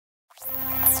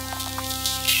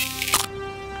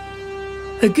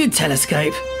A good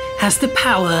telescope has the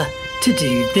power to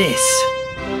do this.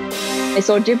 I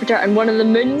saw Jupiter and one of the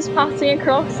moons passing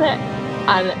across it,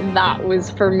 and that was,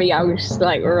 for me, I was just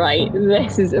like, right,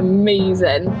 this is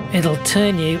amazing. It'll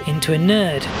turn you into a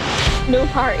nerd. No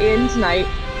partying tonight.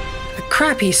 A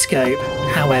crappy scope,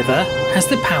 however, has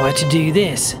the power to do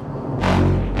this.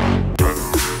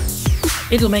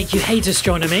 It'll make you hate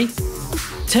astronomy,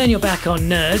 turn your back on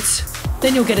nerds,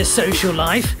 then you'll get a social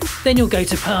life, then you'll go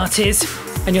to parties,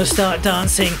 and you'll start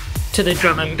dancing to the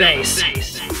drum and bass.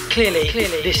 Clearly,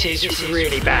 this is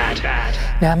really bad.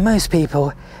 Now, most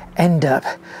people end up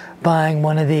buying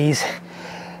one of these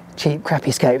cheap, crappy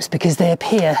scopes because they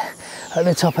appear at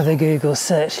the top of the Google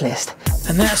search list.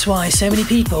 And that's why so many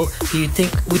people who you'd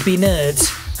think would be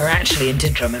nerds are actually into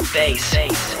drum and bass.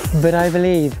 But I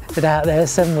believe that out there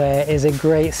somewhere is a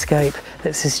great scope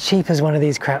that's as cheap as one of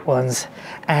these crap ones.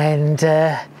 And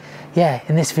yeah,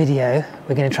 in this video,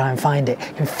 we're going to try and find it.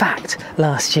 In fact,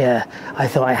 last year, I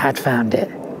thought I had found it.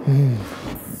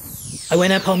 I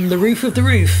went up on the roof of the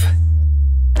roof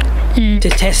to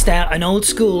test out an old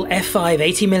school f5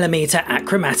 80mm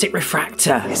achromatic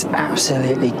refractor. It's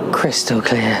absolutely crystal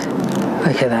clear.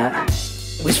 Look at that.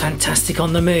 It was fantastic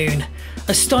on the moon,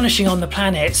 astonishing on the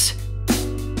planets,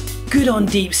 good on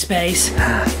deep space.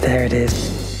 There it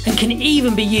is. And can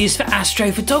even be used for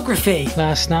astrophotography.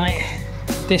 Last night,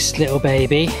 this little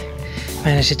baby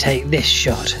managed to take this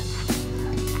shot.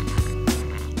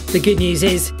 The good news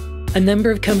is, a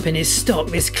number of companies stock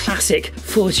this classic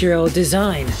 40-year-old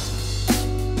design.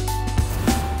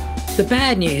 The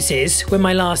bad news is, when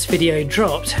my last video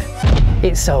dropped,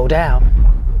 it sold out.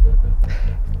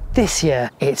 This year,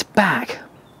 it's back,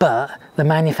 but the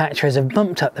manufacturers have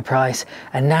bumped up the price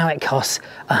and now it costs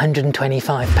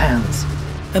 £125.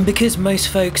 And because most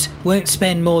folks won't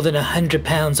spend more than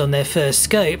 £100 on their first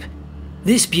scope,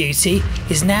 this beauty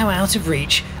is now out of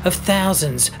reach of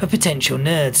thousands of potential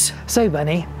nerds. So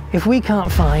Bunny, if we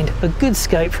can't find a good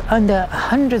scope for under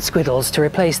 100 squiddles to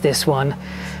replace this one,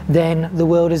 then the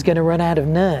world is going to run out of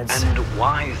nerds. And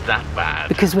why is that bad?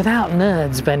 Because without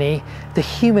nerds, Bunny, the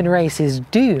human race is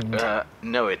doomed.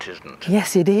 No it isn't.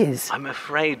 Yes it is. I'm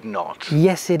afraid not.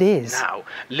 Yes it is. Now,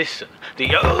 listen,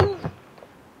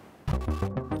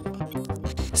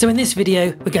 So in this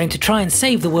video, we're going to try and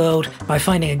save the world by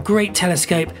finding a great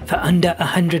telescope for under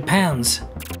 £100.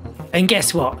 And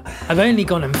guess what? I've only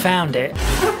gone and found it.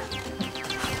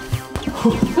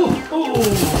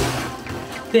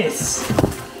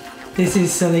 This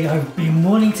is something I've been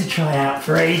wanting to try out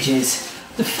for ages.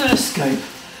 The first scope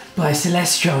by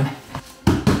Celestron.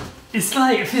 It's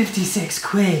like 56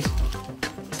 quid.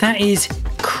 That is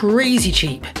crazy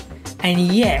cheap, and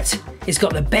yet it's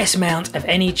got the best mount of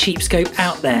any cheap scope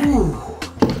out there. Ooh,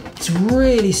 it's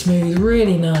really smooth,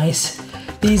 really nice.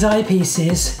 These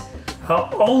eyepieces are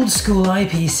old school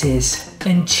eyepieces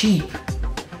and cheap.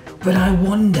 But I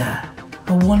wonder,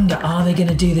 are they going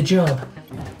to do the job?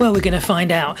 Well, we're going to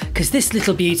find out, because this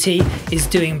little beauty is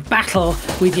doing battle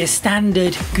with your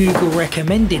standard Google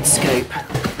recommended scope.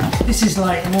 This is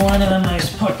like one of the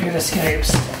most popular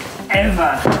scopes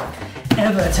ever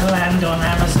to land on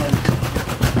Amazon.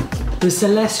 The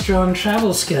Celestron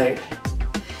Travel Scope.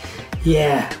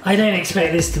 Yeah, I don't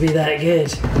expect this to be that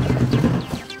good.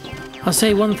 I'll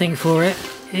say one thing for it,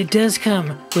 it does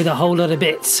come with a whole lot of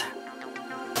bits.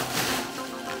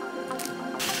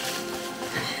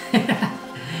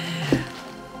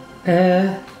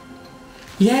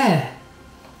 Yeah.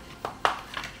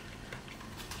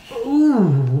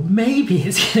 Ooh, maybe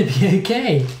it's gonna be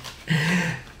okay.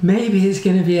 Maybe it's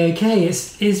gonna be okay.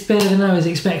 It's better than I was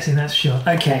expecting, that's for sure.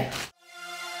 Okay.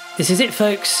 This is it,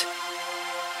 folks.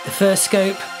 The first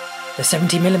scope, the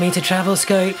 70mm travel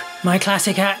scope, my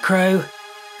classic acro,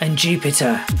 and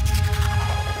Jupiter.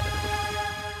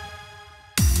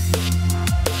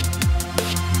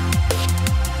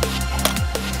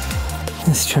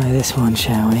 Let's try this one,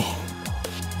 shall we?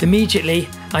 Immediately,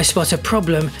 I spot a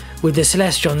problem with the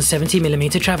Celestron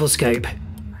 70mm travel scope.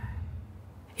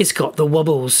 It's got the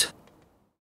wobbles.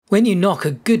 When you knock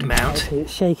a good mount,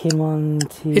 shaking 1,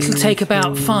 2, it'll take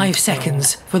about 5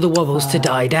 seconds for the wobbles to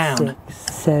die down.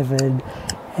 6, 7,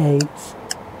 8,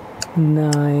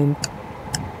 9.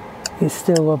 It's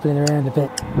still wobbling around a bit.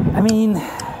 I mean,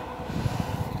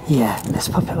 yeah, let's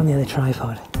pop it on the other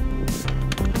tripod.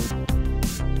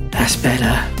 That's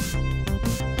better.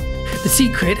 The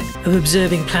secret of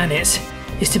observing planets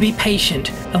is to be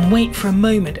patient and wait for a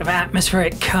moment of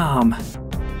atmospheric calm.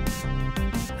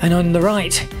 And on the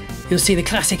right, you'll see the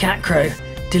classic acro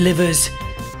delivers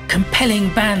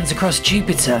compelling bands across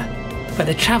Jupiter, but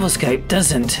the travel scope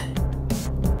doesn't.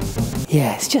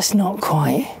 Yeah, it's just not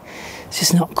quite It's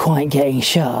just not quite getting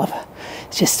sharp.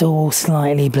 It's just all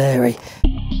slightly blurry.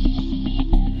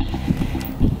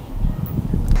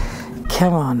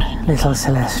 Come on, little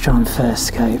Celestron first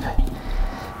scope.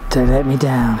 Don't let me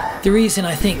down. The reason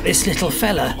I think this little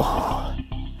fella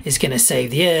is going to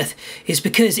save the Earth is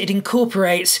because it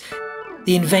incorporates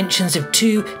the inventions of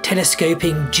two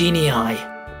telescoping genii.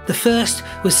 The first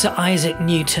was Sir Isaac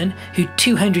Newton, who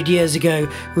 200 years ago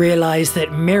realised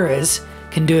that mirrors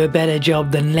can do a better job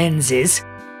than lenses.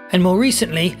 And more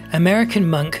recently, American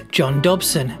monk John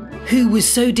Dobson, who was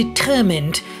so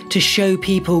determined to show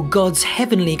people God's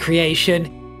heavenly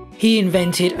creation, he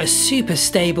invented a super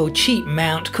stable cheap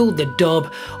mount called the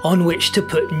Dob on which to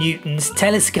put Newton's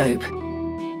telescope.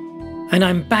 And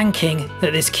I'm banking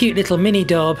that this cute little mini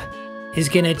Dob is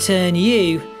going to turn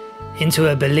you into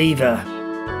a believer.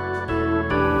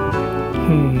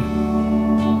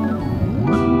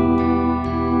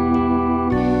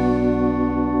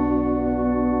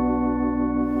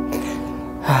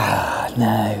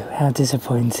 No, how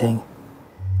disappointing.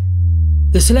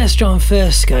 The Celestron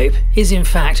First Scope is in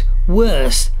fact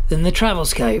worse than the Travel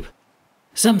Scope.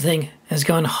 Something has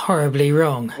gone horribly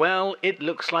wrong. Well, it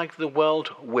looks like the world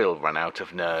will run out of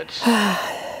nerds.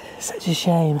 Such a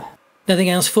shame. Nothing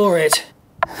else for it.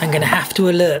 I'm going to have to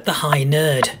alert the high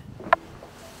nerd.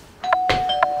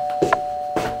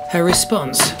 Her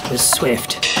response was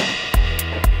swift.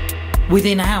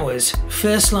 Within hours,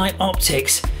 First Light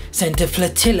Optics sent a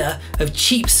flotilla of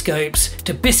cheap scopes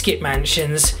to Biscuit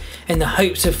Mansions in the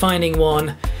hopes of finding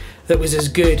one that was as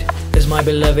good as my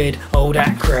beloved old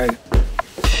Acro.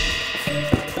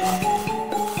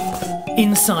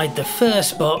 Inside the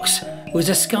first box was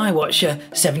a Skywatcher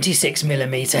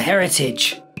 76mm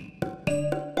Heritage.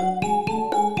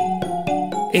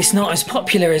 It's not as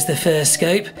popular as the first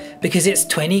scope because it's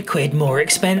 20 quid more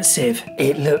expensive.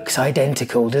 It looks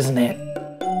identical, doesn't it?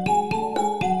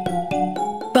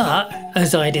 But,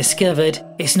 as I discovered,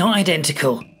 it's not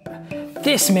identical.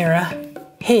 This mirror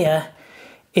here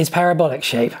is parabolic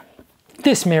shape.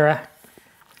 This mirror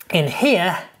in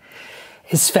here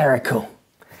is spherical.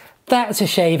 That's a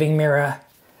shaving mirror.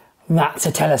 That's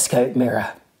a telescope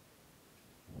mirror.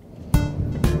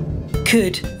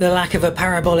 Could the lack of a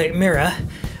parabolic mirror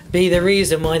be the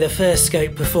reason why the first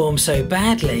scope performed so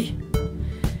badly?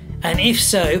 And if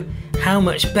so, how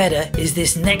much better is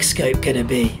this next scope going to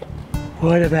be?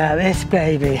 What about this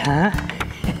baby, huh?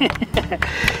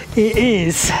 It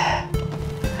is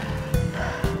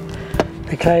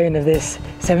the clone of this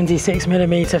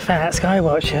 76mm fat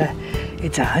Skywatcher.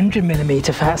 It's a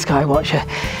 100mm fat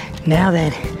Skywatcher. Now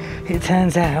then, it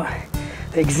turns out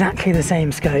that exactly the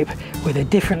same scope with a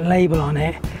different label on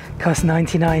it costs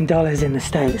 $99 in the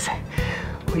States,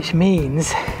 which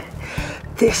means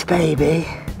this baby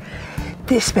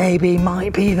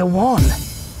might be the one.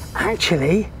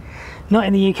 Actually, not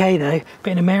in the UK though,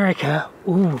 but in America.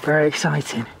 Ooh, very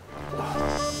exciting.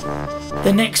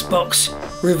 The next box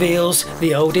reveals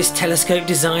the oldest telescope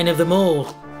design of them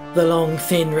all, the long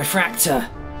thin refractor.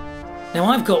 Now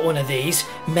I've got one of these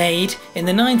made in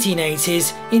the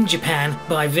 1980s in Japan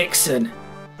by Vixen.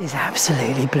 It's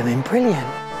absolutely blooming brilliant.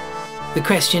 The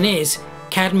question is,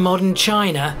 can modern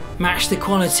China match the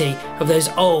quality of those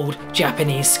old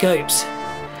Japanese scopes?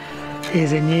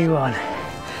 Here's a new one.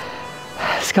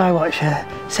 Skywatcher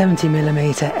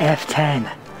 70mm f10.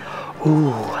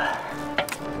 Ooh.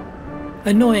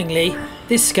 Annoyingly,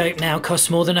 this scope now costs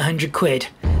more than 100 quid,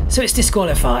 so it's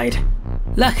disqualified.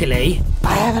 Luckily,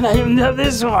 I haven't opened up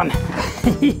this one.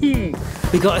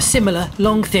 we got a similar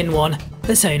long thin one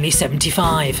that's only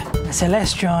 75. A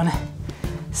Celestron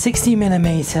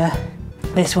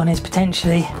 60mm. This one is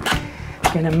potentially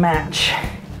going to match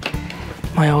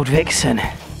my old Vixen.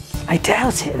 I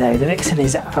doubt it though, the Vixen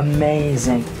is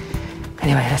amazing.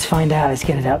 Anyway, let's find out, let's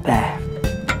get it up there.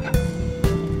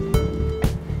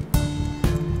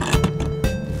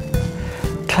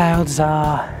 Clouds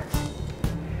are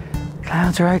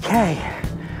okay.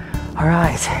 All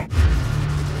right.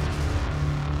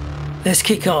 Let's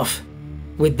kick off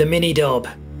with the mini Dob.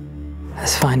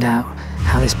 Let's find out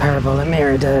how this parabolic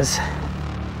mirror does.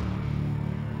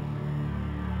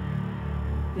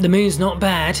 The moon's not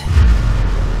bad.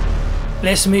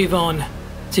 Let's move on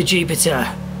to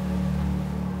Jupiter.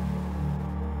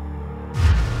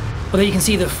 Although you can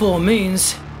see the 4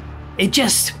 moons, it's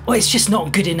just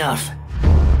not good enough.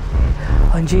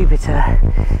 On Jupiter,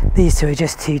 these two are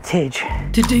just too tidge.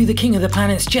 To do the King of the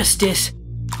Planets justice,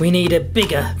 we need a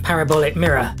bigger parabolic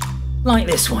mirror, like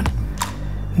this one.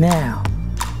 Now,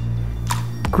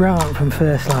 Grant from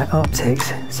First Light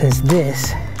Optics says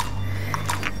this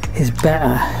is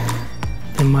better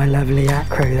than my lovely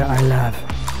Acro that I love.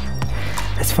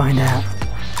 Let's find out.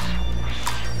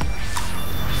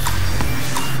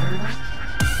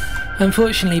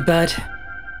 Unfortunately, Bud,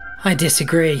 I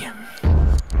disagree.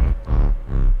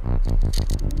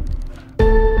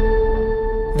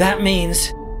 That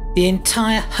means the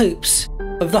entire hopes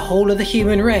of the whole of the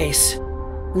human race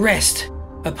rest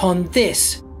upon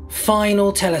this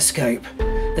final telescope,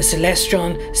 the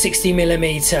Celestron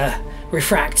 60mm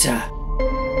refractor.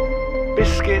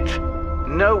 Biscuit,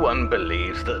 no one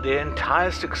believes that the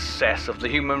entire success of the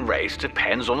human race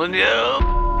depends on the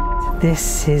new...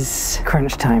 This is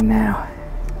crunch time now.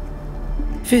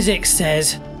 Physics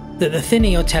says that the thinner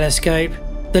your telescope,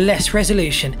 the less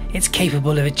resolution it's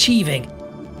capable of achieving.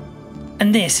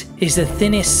 And this is the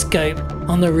thinnest scope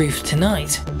on the roof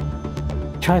tonight.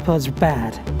 Tripod's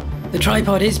bad. The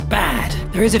tripod is bad.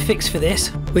 There is a fix for this,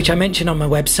 which I mentioned on my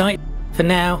website. For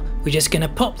now, we're just going to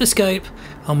pop the scope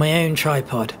on my own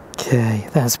tripod. Okay,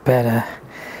 that's better.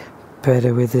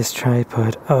 Better with this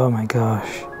tripod. Oh my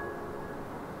gosh.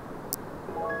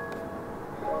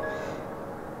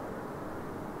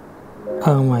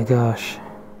 Oh my gosh.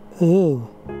 Ooh.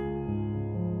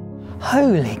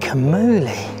 Holy camole.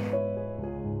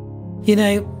 You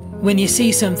know, when you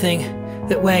see something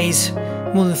that weighs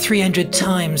more than 300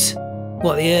 times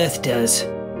what the Earth does,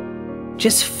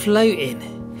 just floating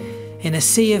in a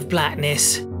sea of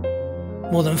blackness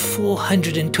more than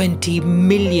 420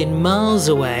 million miles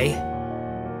away,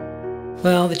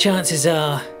 well, the chances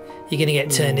are you're going to get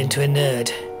turned into a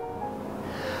nerd.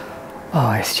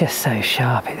 Oh, it's just so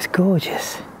sharp, it's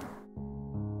gorgeous.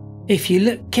 If you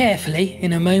look carefully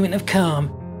in a moment of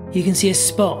calm, you can see a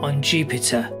spot on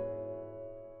Jupiter.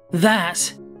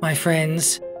 That, my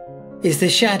friends, is the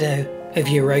shadow of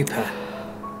Europa.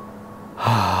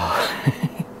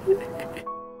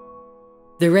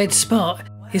 The red spot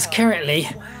is currently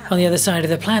on the other side of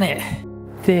the planet.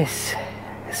 This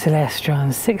Celestron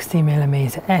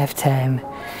 60mm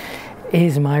f10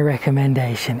 is my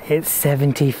recommendation. It's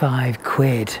 75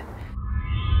 quid.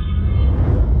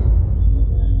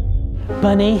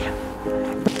 Bunny,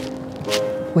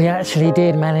 we actually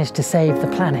did manage to save the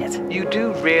planet. You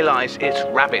do realise it's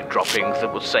rabbit droppings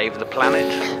that will save the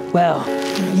planet? Well,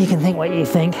 you can think what you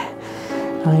think.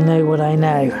 I know what I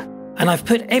know. And I've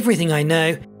put everything I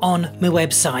know on my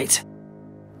website.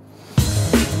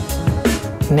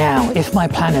 Now, if my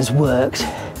plan has worked,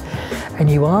 and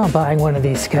you are buying one of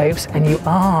these scopes, and you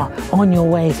are on your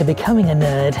way to becoming a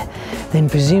nerd, then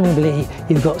presumably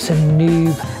you've got some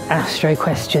noob astro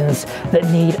questions that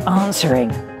need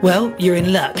answering. Well, you're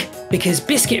in luck, because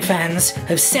Biscuit fans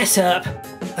have set up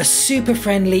a super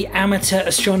friendly amateur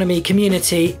astronomy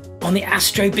community on the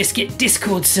Astro Biscuit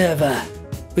Discord server.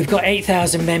 We've got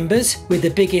 8,000 members with the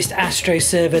biggest Astro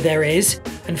server there is,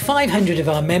 and 500 of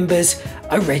our members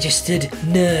are registered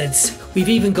nerds. We've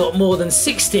even got more than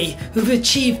 60 who've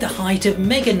achieved the height of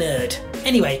mega nerd.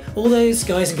 Anyway, all those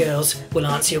guys and girls will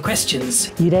answer your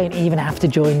questions. You don't even have to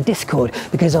join Discord,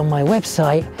 because on my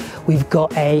website we've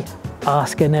got a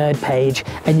Ask a Nerd page,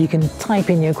 and you can type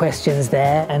in your questions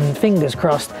there, and fingers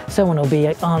crossed someone will be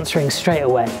answering straight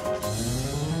away.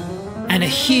 And a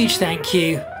huge thank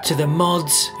you to the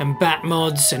mods and bat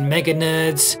mods and mega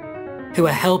nerds who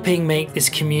are helping make this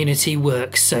community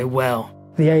work so well.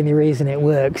 The only reason it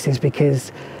works is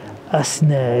because us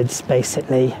nerds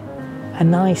basically are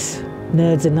nice.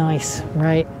 Nerds are nice,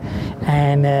 right?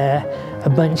 And a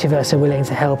bunch of us are willing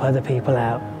to help other people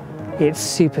out. It's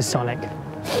supersonic.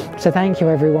 So thank you,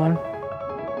 everyone.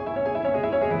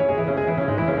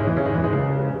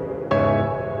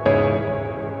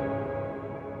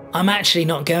 I'm actually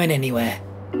not going anywhere,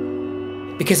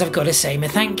 because I've got to say my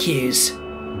thank yous.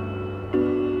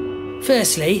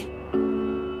 Firstly,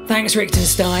 thanks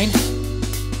RICKTENSTEIN.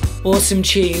 Awesome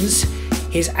tunes.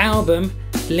 His album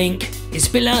link is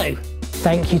below.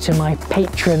 Thank you to my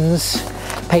patrons.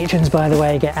 Patrons, by the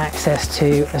way, get access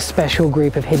to a special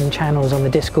group of hidden channels on the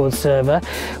Discord server,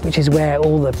 which is where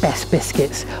all the best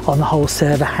biscuits on the whole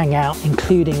server hang out,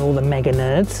 including all the mega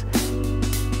nerds.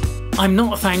 I'm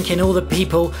not thanking all the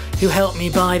people who helped me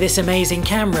buy this amazing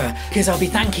camera, because I'll be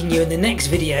thanking you in the next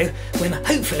video when,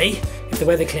 hopefully, if the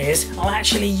weather clears, I'll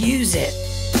actually use it.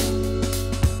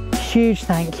 Huge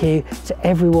thank you to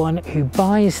everyone who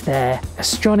buys their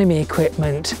astronomy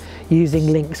equipment using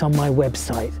links on my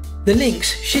website. The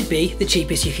links should be the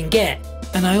cheapest you can get.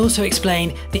 And I also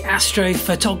explain the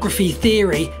astrophotography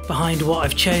theory behind what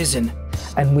I've chosen.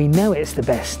 And we know it's the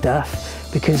best stuff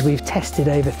because we've tested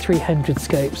over 300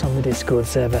 scopes on the Discord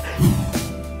server.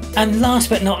 And last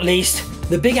but not least,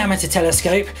 The Big Amateur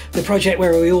Telescope, the project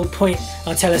where we all point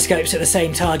our telescopes at the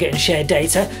same target and share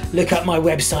data, look up my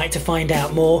website to find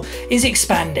out more, is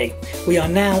expanding. We are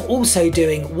now also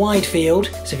doing wide field,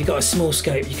 so if you've got a small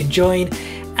scope you can join,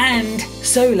 and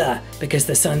solar, because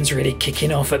the sun's really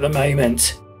kicking off at the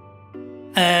moment.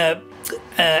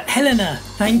 Helena,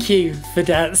 thank you for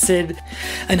dancing,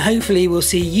 and hopefully we'll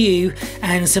see you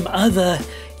and some other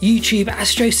YouTube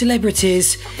astro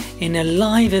celebrities in a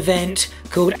live event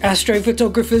called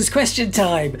Astrophotographers Question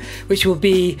Time, which will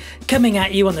be coming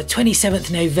at you on the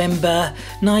 27th November,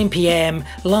 9 PM,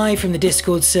 live from the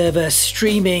Discord server,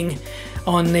 streaming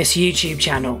on this YouTube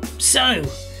channel. So,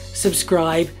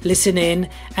 subscribe, listen in,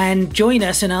 and join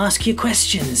us and ask your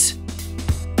questions.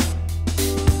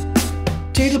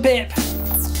 Doodle pip!